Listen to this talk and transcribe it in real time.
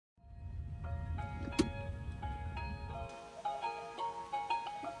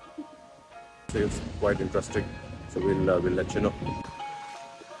It's quite interesting. So we'll let you know.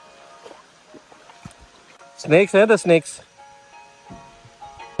 Snakes, eh? The snakes.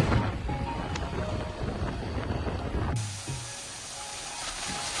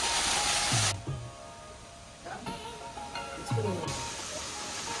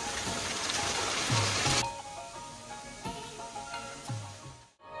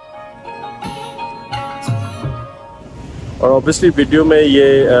 और obviously video में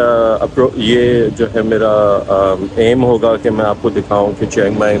ये जो है मेरा एम होगा कि मैं आपको दिखाऊं कि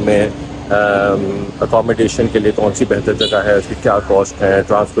चियांग माई में अकोमोडेशन के लिए कौन सी बेहतर जगह है, उसकी क्या कॉस्ट है,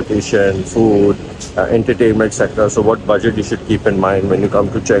 transportation, food, entertainment sector. So what budget you should keep in mind when you come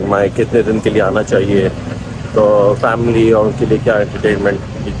to Chiang Mai, कितने दिन के लिए आना चाहिए, तो फैमिली और उनके लिए क्या एंटरटेनमेंट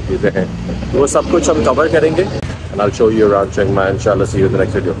की चीज़ें हैं, तो वो सब कुछ हम कवर करेंगे। And I will show you around Chiang Mai. इंशाल्लाह सी you in the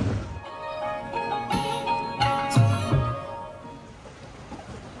next video.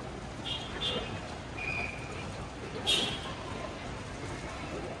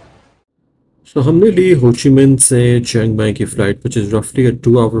 तो हमने ली हो ची मिन से चियांग माई की फ़्लाइट, विच इज़ रफली अ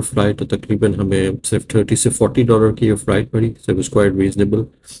 2 आवर फ्लाइट। तो तकरीबन हमें सिर्फ $30 से $40 की ये फ़्लाइट पड़ी, so it was quite reasonable.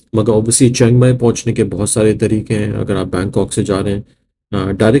 मगर ऑब्वियसली चियांग माई पहुंचने के बहुत सारे तरीके हैं। अगर आप बैंकॉक से जा रहे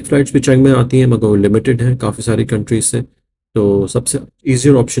हैं, डायरेक्ट फ़्लाइट्स भी चियांग माई आती हैं, मगर वो लिमिटेड हैं काफ़ी सारी कंट्रीज से। तो सबसे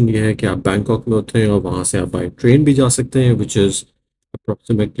ईजियर ऑप्शन ये है कि आप बैंकॉक में उतरें और वहाँ से आप बाई ट्रेन भी जा सकते हैं, which is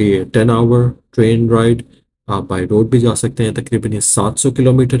approximately 10 our train ride. आप बाई रोड भी जा सकते हैं। तकरीबन ये 700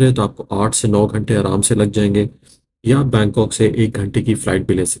 किलोमीटर है, तो आपको 8 से 9 घंटे आराम से लग जाएंगे। या आप बैंकॉक से 1 घंटे की फ़्लाइट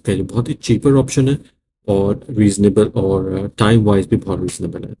भी ले सकते हैं, जो बहुत ही चीपर ऑप्शन है और रीज़नेबल, और टाइम वाइज भी बहुत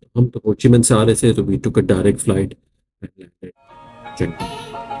रीज़नेबल है। हम तो हो ची मिन से आ रहे थे, तो we took a direct flight.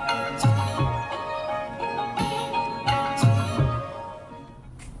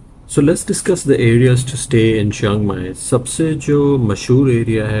 So let's discuss the areas to stay in Chiang Mai. सबसे जो मशहूर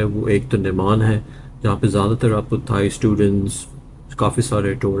एरिया है वो एक तो निमान है, जहाँ पे ज़्यादातर आपको थाई स्टूडेंट्स, काफ़ी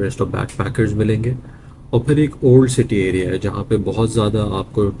सारे टूरिस्ट और बैकपैकर्स मिलेंगे। और फिर एक ओल्ड सिटी एरिया है, जहाँ पे बहुत ज़्यादा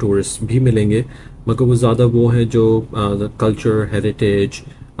आपको टूरिस्ट भी मिलेंगे, मगर वो ज़्यादा वो हैं जो कल्चर, हेरिटेज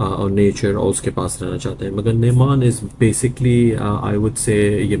और नेचर और उसके पास रहना चाहते हैं। मगर निमान is basically, I would say,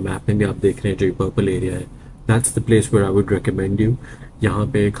 ये मैप में भी आप देख रहे हैं जो ये पर्पल एरिया है, that's the place where I would recommend you. यहाँ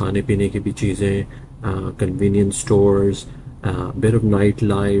पे खाने पीने की भी चीज़ें, convenience stores, bit of night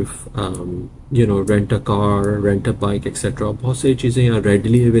life, rent a car, rent a bike etcetera, बहुत सारी चीज़ें यहाँ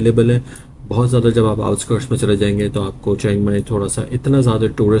रेडली अवेलेबल है। बहुत ज़्यादा जब आप आउटस्कर्ट्स में चले जाएंगे तो आपको चियांग माई थोड़ा सा इतना ज़्यादा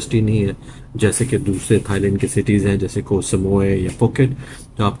टूरिस्ट ही नहीं है जैसे कि दूसरे थाईलैंड के सिटीज़ हैं, जैसे को समोए या पुकेट।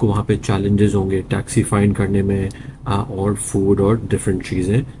 तो आपको वहाँ पे चैलेंजेस होंगे टैक्सी फाइंड करने में, और फूड और डिफरेंट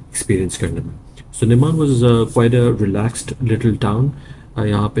चीज़ें एक्सपीरियंस करने में। सो निमान was quite a relaxed little town.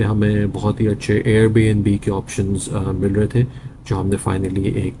 यहाँ पे हमें बहुत ही अच्छे एयरबीएनबी के ऑप्शंस मिल रहे थे, जो हमने फाइनली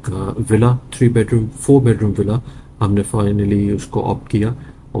एक विला, 3 बेडरूम 4 बेडरूम विला हमने फाइनली उसको ऑप्ट किया।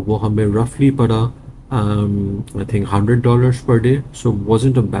 और वो हमें रफली पड़ा I think $100 per day, so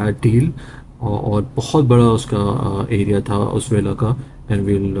wasn't a bad deal. और बहुत बड़ा उसका एरिया था उस विला का। And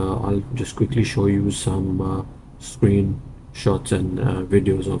will I just quickly show you some screen shots and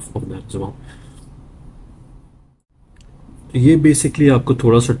videos of that as well. तो ये बेसिकली आपको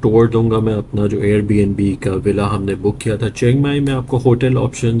थोड़ा सा टूर दूंगा मैं अपना जो एयरबीएनबी का विला हमने बुक किया था चियांग माई में। आपको होटल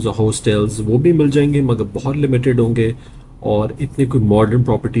ऑप्शंस, हॉस्टल्स वो भी मिल जाएंगे, मगर बहुत लिमिटेड होंगे और इतनी कोई मॉडर्न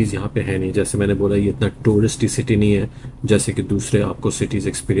प्रॉपर्टीज़ यहाँ पे है नहीं। जैसे मैंने बोला, ये इतना टूरिस्टी सिटी नहीं है जैसे कि दूसरे आपको सिटीज़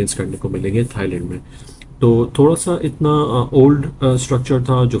एक्सपीरियंस करने को मिलेंगे थाईलैंड में। तो थोड़ा सा इतना ओल्ड स्ट्रक्चर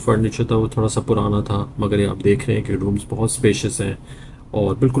था, जो फर्नीचर था वो थोड़ा सा पुराना था, मगर ये आप देख रहे हैं कि रूम्स बहुत स्पेशियस हैं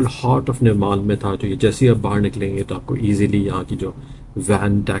और बिल्कुल हार्ट ऑफ निर्माल में था। तो ये जैसे ही आप बाहर निकलेंगे तो आपको इजीली यहाँ की जो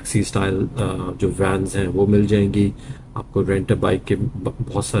वैन टैक्सी स्टाइल जो वैन्स हैं वो मिल जाएंगी। आपको रेंट बाइक के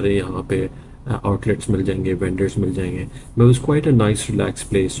बहुत सारे यहाँ पे आउटलेट्स मिल जाएंगे, वेंडर्स मिल जाएंगे। मैं was quite a nice relax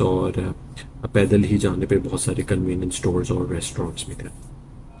place, और पैदल ही जाने पे बहुत सारे कन्वीनियंस स्टोर्स और रेस्टोरेंट्स भी थे।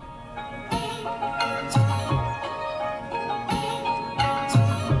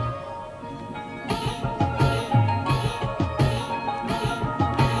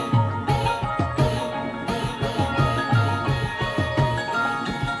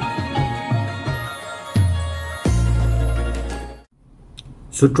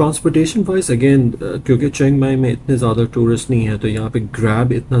 सो ट्रांसपोर्टेशन वाइज अगेन, क्योंकि चियांग माई में इतने ज़्यादा टूरिस्ट नहीं है, तो यहाँ पे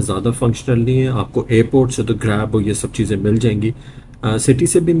ग्रैब इतना ज़्यादा फंक्शनल नहीं है। आपको एयरपोर्ट से तो ग्रैब और ये सब चीज़ें मिल जाएंगी, सिटी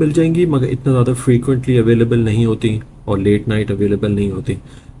से भी मिल जाएंगी, मगर इतना ज़्यादा फ्रीक्वेंटली अवेलेबल नहीं होती और लेट नाइट अवेलेबल नहीं होती।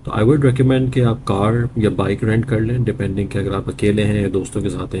 तो आई वुड रिकमेंड कि आप कार या बाइक रेंट कर लें, डिपेंडिंग कि अगर आप अकेले हैं या दोस्तों के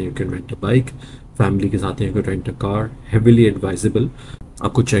साथ हैं, you can rent a bike, family के साथ हैं, you can rent a car, heavily advisable.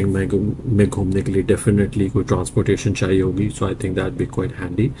 आपको चियांग माई में घूमने के लिए डेफिनेटली कोई ट्रांसपोर्टेशन चाहिए होगी, सो I think that B quite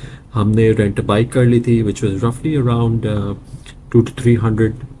handy. हमने रेंट बाइक कर ली थी विच वाज रफली अराउंड 200 to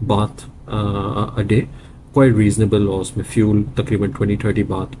 300 बात अ डे, क्वाइट रीजनेबल, और उसमें फ्यूल तकरीबन 20-30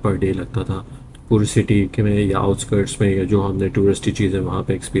 बात पर डे लगता था। पूरी सिटी के में या आउटस्कर्ट्स में या जो हमने टूरिस्टी चीज़ें वहाँ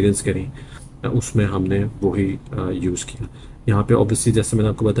पे एक्सपीरियंस करी उसमें हमने वही यूज़ किया। यहाँ पे ऑब्वियसली जैसे मैंने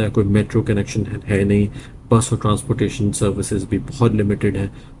आपको बताया कोई मेट्रो कनेक्शन है नहीं, बस और ट्रांसपोर्टेशन सर्विसेज भी बहुत लिमिटेड है,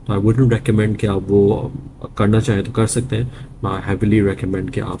 तो आई वुडंट रेकमेंड कि आप वो करना चाहें तो कर सकते हैं। आई हैवीली रेकमेंड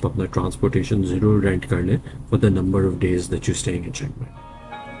कि आप अपना ट्रांसपोर्टेशन ज़रूर रेंट कर लें for the number of days that you staying in Chiang Mai.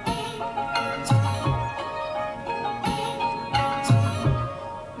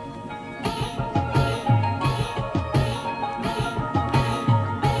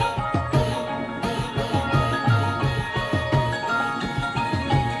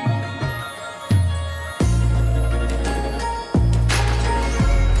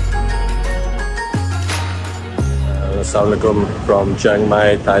 अस्सलामुअलैकुम फ्रॉम चियांग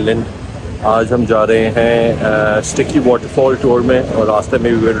माई थाईलैंड। आज हम जा रहे हैं स्टिकी वाटरफॉल टूर में, और रास्ते में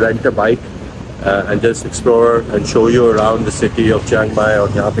we will rent a bike and just explore and show you around the city of Chiang Mai,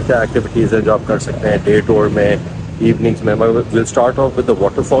 और यहाँ पे क्या एक्टिविटीज़ हैं जो आप कर सकते हैं डे टूर में, इवनिंग्स में। Will start of with the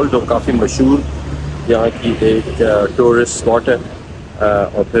waterfall जो काफ़ी मशहूर यहाँ की एक टूरिस्ट स्पॉट है,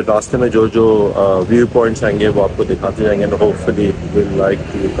 और फिर रास्ते में जो जो व्यू पॉइंट्स आएंगे वो आपको दिखाते जाएंगे, and hopefully will like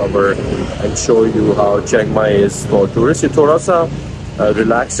to cover and show you how Chiang Mai is for tourist. ये थोड़ा सा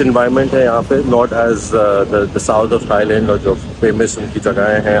रिलैक्स इन्वायरमेंट है यहाँ पे, not as the south of Thailand और जो फेमस उनकी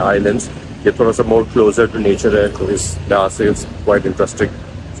जगहें हैं आइलैंड्स, ये थोड़ा सा मोर क्लोजर टू नेचर है, तो इस लिहाज से it's quite interesting,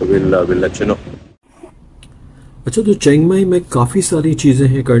 so will let you know. अच्छा, तो चियांग माई में काफ़ी सारी चीज़ें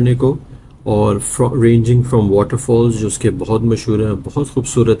हैं करने को, और रेंजिंग फ्रॉम वाटरफॉल्स जो उसके बहुत मशहूर हैं, बहुत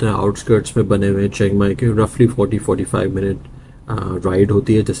खूबसूरत हैं, आउटस्कर्ट्स में बने हुए हैं चियांग माई के, रफली 40-45 मिनट राइड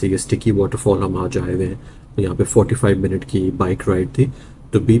होती है। जैसे ये स्टिकी वाटरफॉल हम आज आए हुए हैं, तो यहाँ पे 45 मिनट की बाइक राइड थी,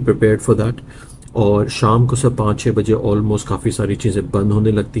 तो बी प्रिपेयर्ड फॉर दैट। और शाम को सब 5-6 बजे ऑलमोस्ट काफ़ी सारी चीज़ें बंद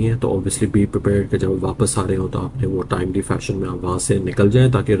होने लगती हैं, तो ऑब्वियसली बी प्रिपेयर्ड कि जब वापस आ रहे हो तो आपने वो टाइमली फैशन में आप वहाँ से निकल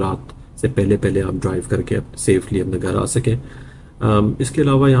जाएँ, ताकि रात से पहले आप ड्राइव करके सेफली अपने घर आ सकें। इसके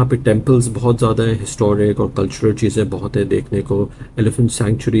अलावा यहाँ पे टेम्पल्स बहुत ज़्यादा हैं, हिस्टोरिक और कल्चरल चीज़ें बहुत है देखने को। Elephant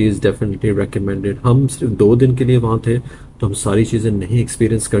sanctuary is definitely recommended. हम सिर्फ 2 दिन के लिए वहाँ थे, तो हम सारी चीज़ें नहीं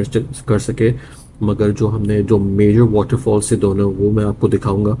एक्सपीरियंस कर सके, मगर जो हमने जो मेजर वाटरफॉल से दोनों वो मैं आपको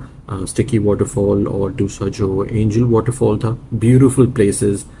दिखाऊंगा, स्टिकी वाटरफॉल और दूसरा जो एंजल वाटरफॉल था। Beautiful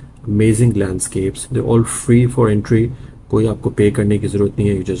places, amazing landscapes, they all free for entry, कोई आपको पे करने की ज़रूरत नहीं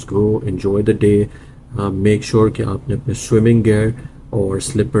है, you just go enjoy the day. Make sure कि आपने अपने स्विमिंग गियर और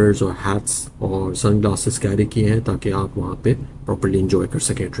स्लीपर्स और हैट्स और सन ग्लासेस कैरी किए हैं, ताकि आप वहाँ पे प्रॉपर्ली इंजॉय कर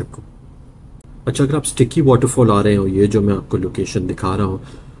सकें ट्रिप को। अच्छा, अगर आप स्टिकी वाटरफॉल आ रहे हो, ये जो मैं आपको लोकेशन दिखा रहा हूँ,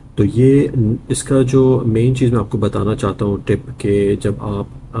 तो ये इसका जो मेन चीज़ मैं आपको बताना चाहता हूँ टिप, के जब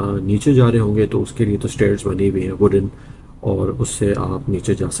आप नीचे जा रहे होंगे तो उसके लिए तो स्टेयर्स बनी हुई हैं वुडन, और उससे आप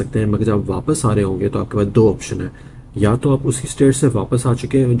नीचे जा सकते हैं, मगर जब आप वापस आ रहे होंगे तो आपके पास 2 ऑप्शन है। या तो आप उसी स्टेयर से वापस आ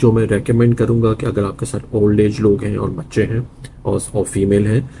चुके हैं, जो मैं रेकमेंड करूँगा कि अगर आपके साथ ओल्ड एज लोग हैं और बच्चे हैं और फीमेल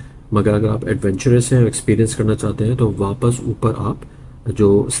हैं, मगर अगर आप एडवेंचरस हैं, एक्सपीरियंस करना चाहते हैं, तो वापस ऊपर आप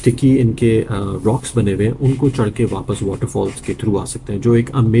जो स्टिकी इनके रॉक्स बने हुए हैं उनको चढ़ के वापस वाटरफॉल्स के थ्रू आ सकते हैं, जो एक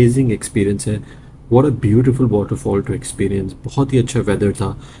अमेजिंग एक्सपीरियंस है। What a beautiful waterfall to experience. बहुत ही अच्छा वेदर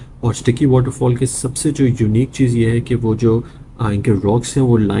था, और स्टिकी वाटरफॉल के सबसे जो यूनिक चीज़ ये है कि वो जो इनके रॉक्स हैं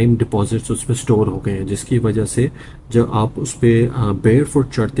वो लाइम डिपॉजिट्स उसमें स्टोर हो गए हैं, जिसकी वजह से जब आप उस पर बेयर फुट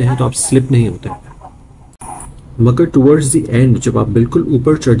चढ़ते हैं तो आप स्लिप नहीं होते। मगर टूवर्ड्स द एंड जब आप बिल्कुल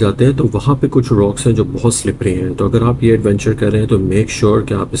ऊपर चढ़ जाते हैं तो वहाँ पे कुछ रॉक्स हैं जो बहुत स्लिपरी हैं, तो अगर आप ये एडवेंचर कर रहे हैं तो मेक श्योर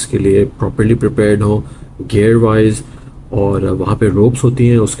कि आप इसके लिए प्रॉपर्ली प्रिपेयर्ड हो गियर वाइज। और वहाँ पे रोप्स होती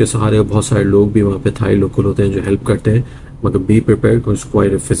हैं, उसके सहारे बहुत सारे लोग भी वहाँ पे थाई लोकल होते हैं जो हेल्प करते हैं, मगर be prepared, it's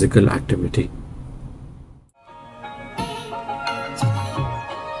quite a physical activity.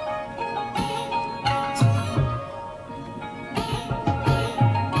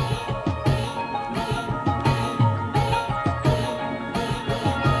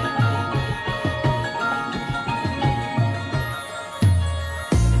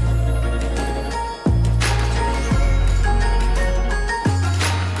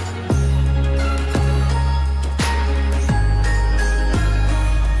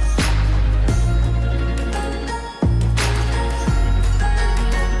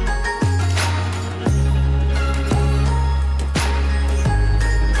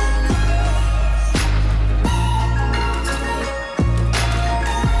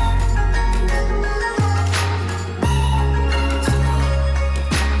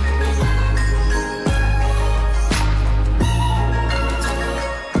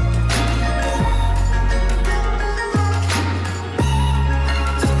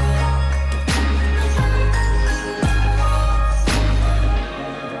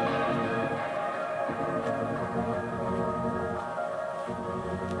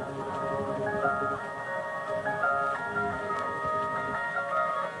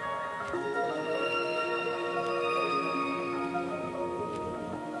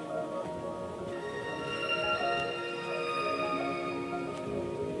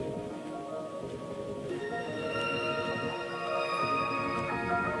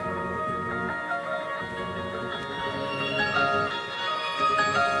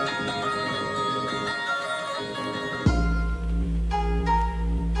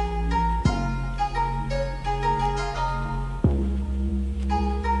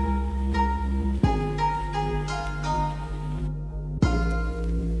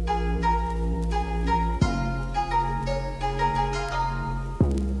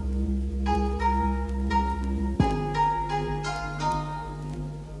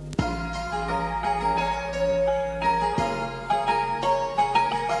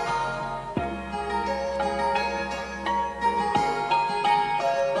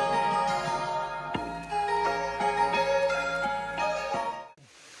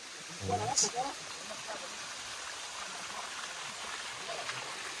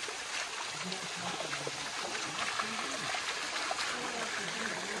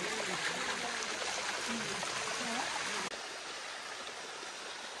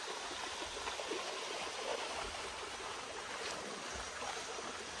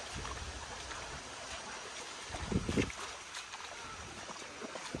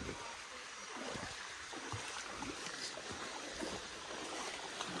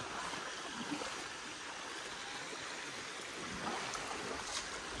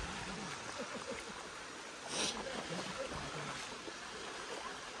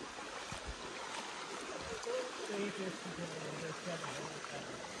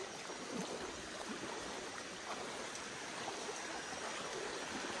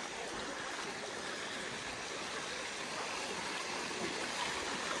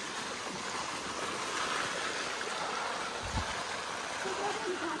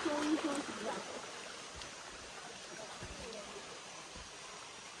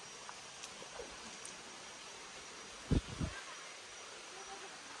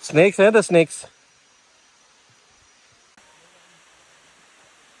 Snakes, eh? The snakes.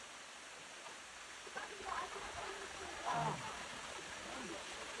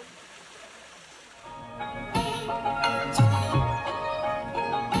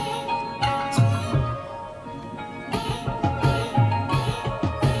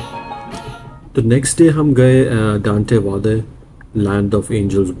 तो नेक्स्ट डे हम गए डांटे वादे land of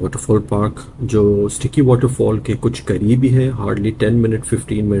angels waterfall park, जो स्टिकी वाटरफॉल के कुछ करीब ही है। हार्डली 10 मिनट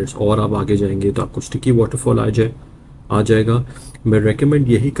 15 मिनट्स और आप आगे जाएंगे तो आपको स्टिकी वाटरफॉल आ जाएगा। मैं रेकमेंड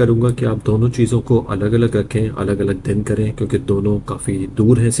यही करूँगा कि आप दोनों चीज़ों को अलग अलग रखें, अलग अलग दिन करें, क्योंकि दोनों काफ़ी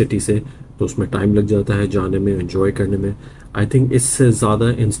दूर हैं सिटी से, तो उसमें टाइम लग जाता है जाने में, एंजॉय करने में। आई थिंक इससे ज़्यादा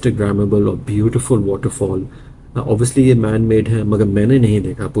इंस्टाग्रामेबल और ब्यूटीफुल वाटरफॉल, ऑब्वियसली ये मैन मेड है, मगर मैंने नहीं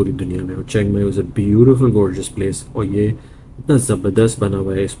देखा पूरी दुनिया में। और Chiang Mai was a beautiful gorgeous place, और ये इतना ज़बरदस्त बना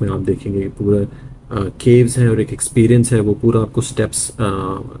हुआ है। इसमें आप देखेंगे पूरा केव्स हैं और एक एक्सपीरियंस है, वो पूरा आपको स्टेप्स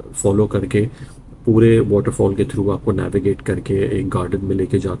फॉलो करके पूरे वाटरफॉल के थ्रू आपको नेविगेट करके एक गार्डन में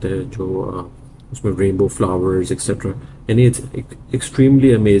लेके जाते हैं, जो उसमें रेनबो फ्लावर्स एक्सेट्रा, यानी इट्स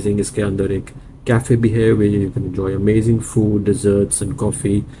एक्सट्रीमली अमेजिंग। इसके अंदर एक कैफ़े भी है way you can enjoy amazing food, desserts and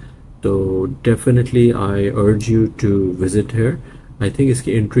coffee. तो definitely I urge you to visit hair. I think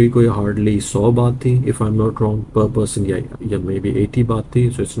इसकी एंट्री कोई हार्डली 100 बात थी, if I am not wrong, पर पर्सन, या मे बी 80 बात थी।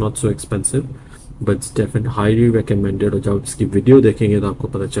 So it's not so expensive, but it's definite highly recommended. और जब इसकी वीडियो देखेंगे तो आपको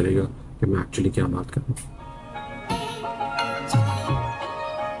पता चलेगा कि मैं एक्चुअली क्या बात कर रहा हूँ।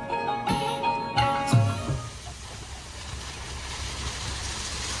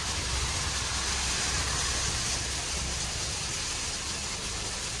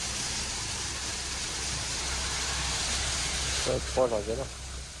 First spot आ गया ना,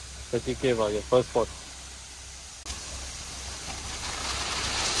 सची केव आ गया, फर्स्ट स्पॉट।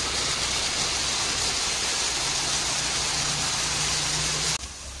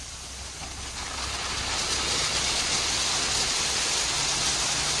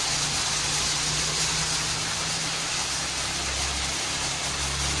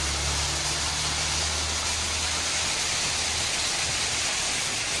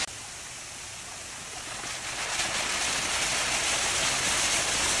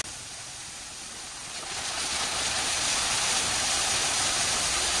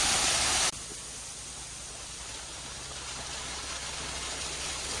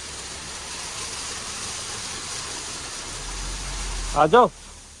 आ जाओ।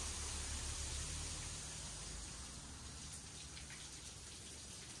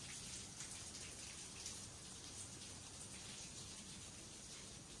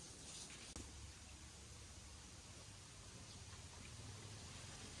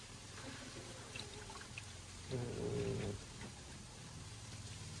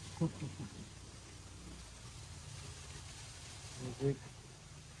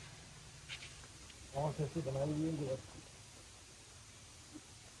 बना लीजिए।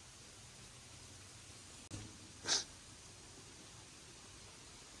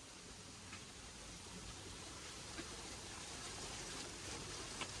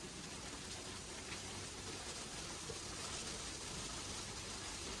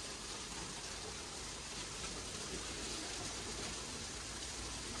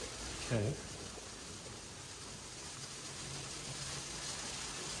 Okay.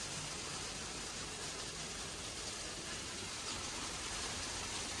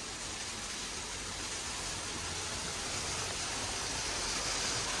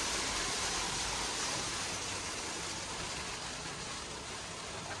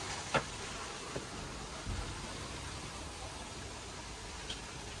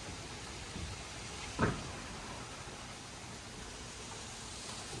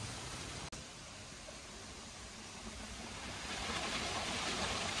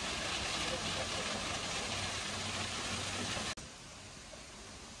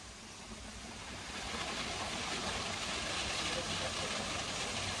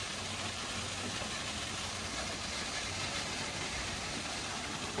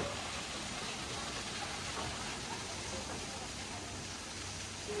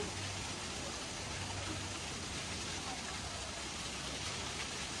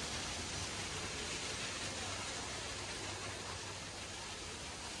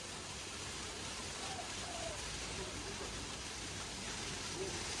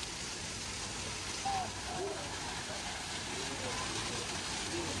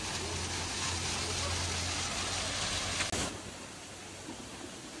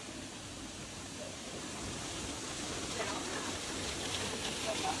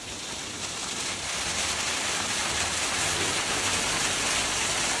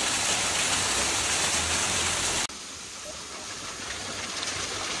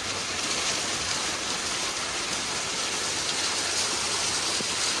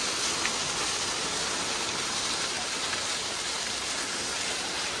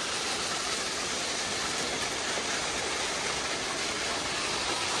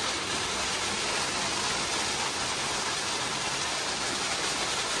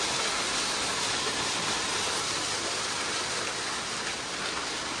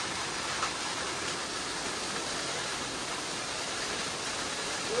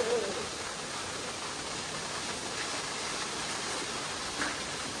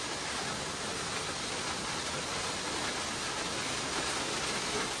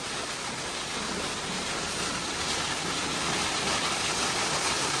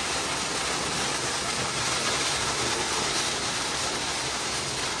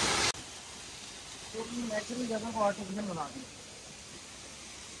 जगह को आर्टिफिशियल बना दिया।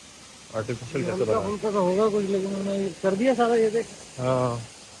 आर्टिफिशियल कैसे हल्का बना? फुल्का तो होगा कुछ, लेकिन उन्होंने कर दिया सारा। ये देख, हाँ,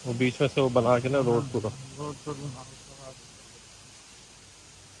 वो बीच में से वो बना के ना रोड पूरा। रोड पर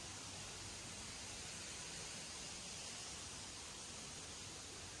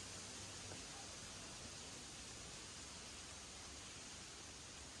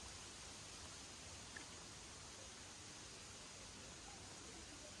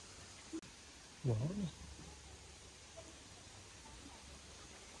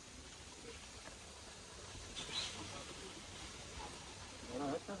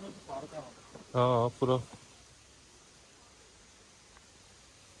हाँ पूरा।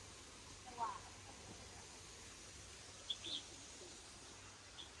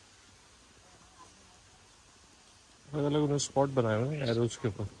 अलग अलग उन्होंने स्पॉट बनाए हुए हैं एरोज के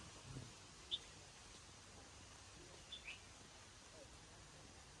ऊपर।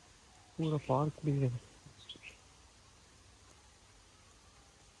 पूरा पार्क भी है।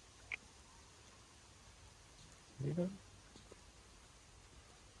 ठीक है।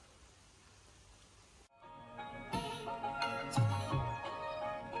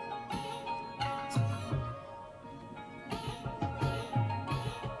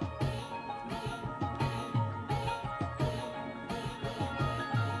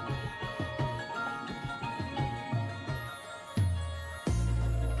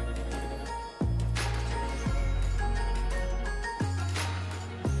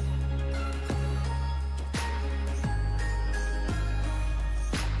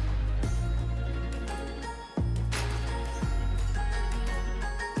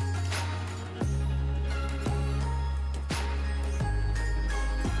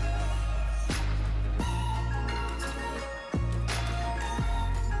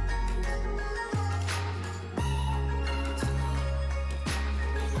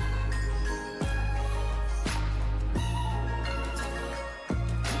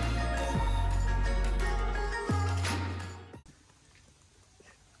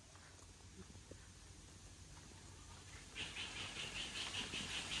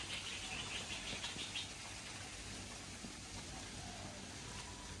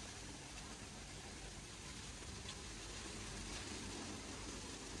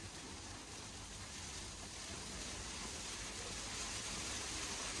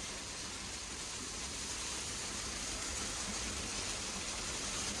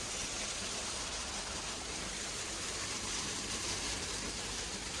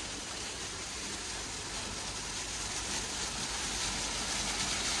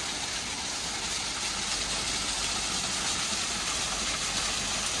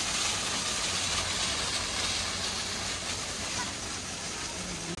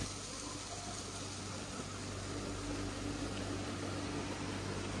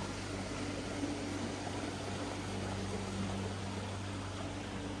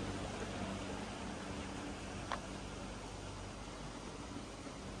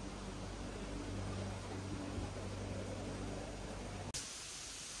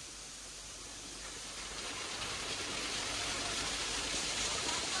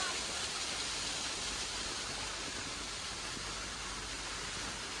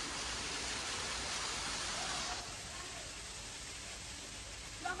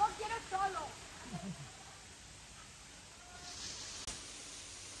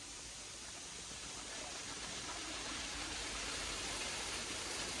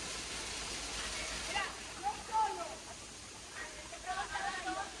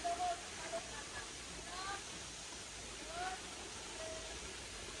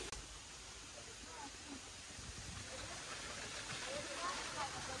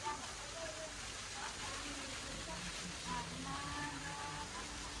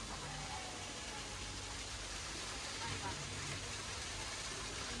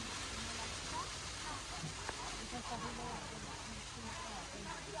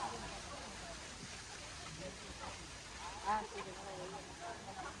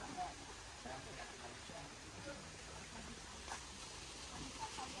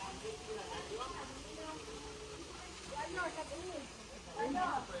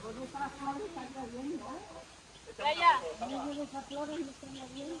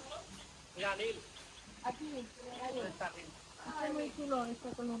 aquí, muy chulo esta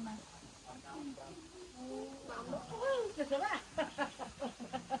columna. ¿Qué se va?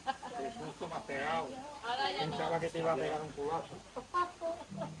 Justo me has pegado. Pensaba que te iba a pegar un culazo.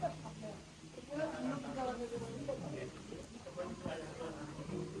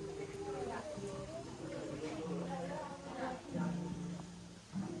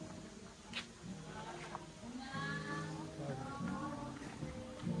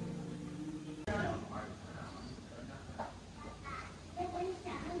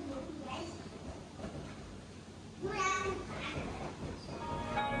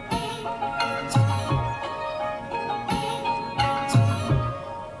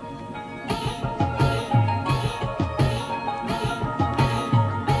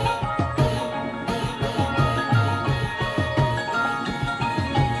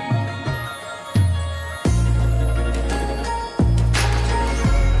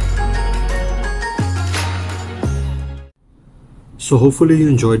 So hopefully you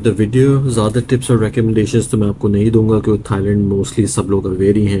enjoyed the video. ज़्यादा टिप्स और रिकमेंडेशंस तो मैं आपको नहीं दूंगा क्योंकि थाईलैंड मोस्टली सब लोग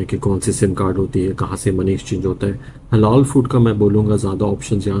अवेयर ही हैं कि कौन सी सिम कार्ड होती है, कहाँ से मनी एक्सचेंज होता है। हलाल फूड का मैं बोलूँगा ज़्यादा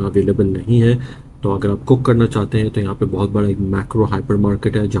ऑप्शंस यहाँ अवेलेबल नहीं है। तो अगर आप कुक करना चाहते हैं तो यहाँ पे बहुत बड़ा एक मैक्रो हाइपर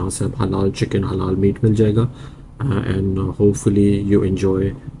मार्केट है जहाँ से आप हलाल चिकन, हलाल मीट मिल जाएगा। And hopefully you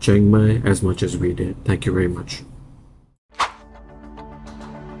enjoy Chiang my age much as we did. Thank you very much.